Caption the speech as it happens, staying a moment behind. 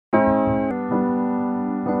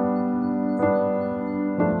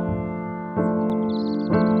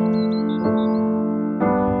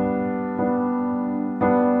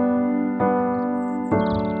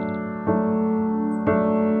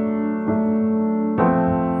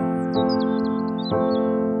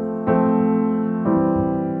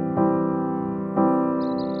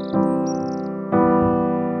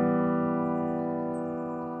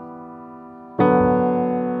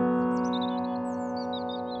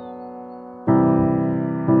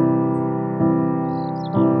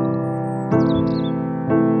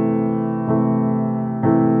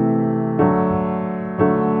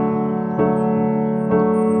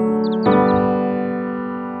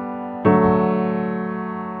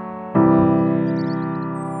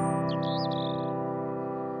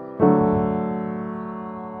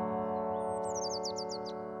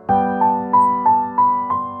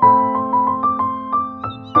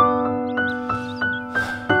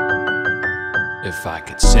If I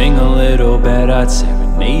could sing a little better, I'd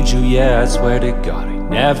serenade you, yeah, I swear to God I'd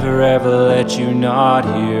never ever let you not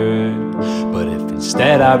hear it. But if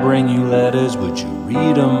instead I bring you letters, would you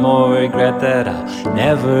read them or regret that I'll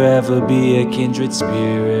never ever be a kindred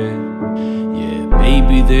spirit? Yeah,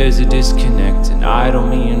 maybe there's a disconnect, and I don't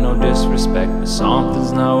mean no disrespect, but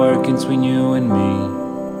something's not working between you and me.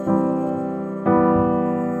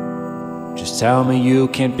 Just tell me you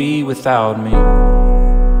can't be without me.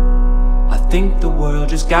 I think the world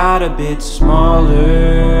just got a bit smaller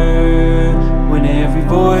when every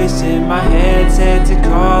voice in my head said to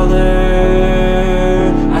call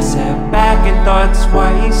her. I sat back and thought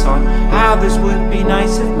twice on how this would be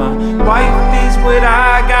nice if my wife is what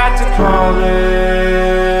I got to call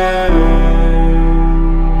her.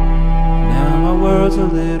 Now my world's a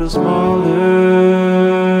little smaller.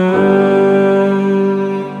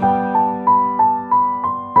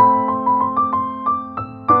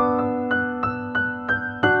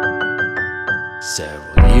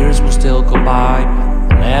 Several years will still go by, but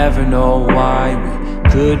we'll never know why we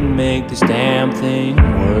couldn't make this damn thing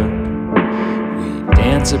work. We'd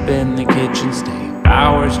dance up in the kitchen, stay up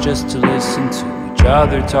hours just to listen to each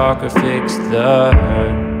other talk or fix the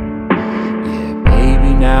hurt. Yeah,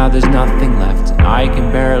 baby, now there's nothing left, and I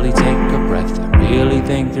can barely take a breath. I really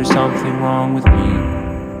think there's something wrong with me.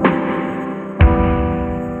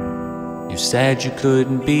 You said you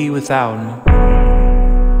couldn't be without me.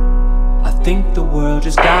 I think the world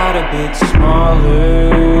just got a bit smaller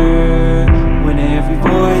when every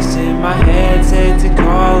voice in my head said to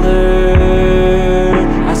call her.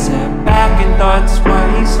 I sat back and thought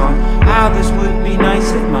twice on how this would be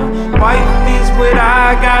nice if my wife is what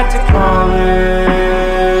I got to call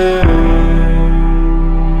her.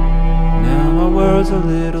 Now my world's a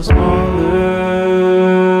little smaller.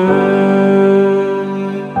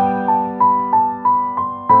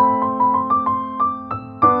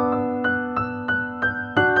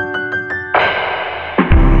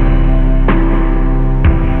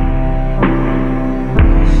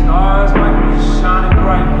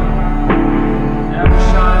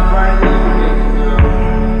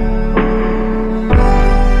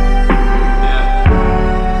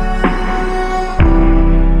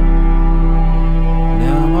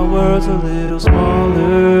 A little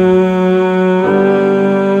smaller.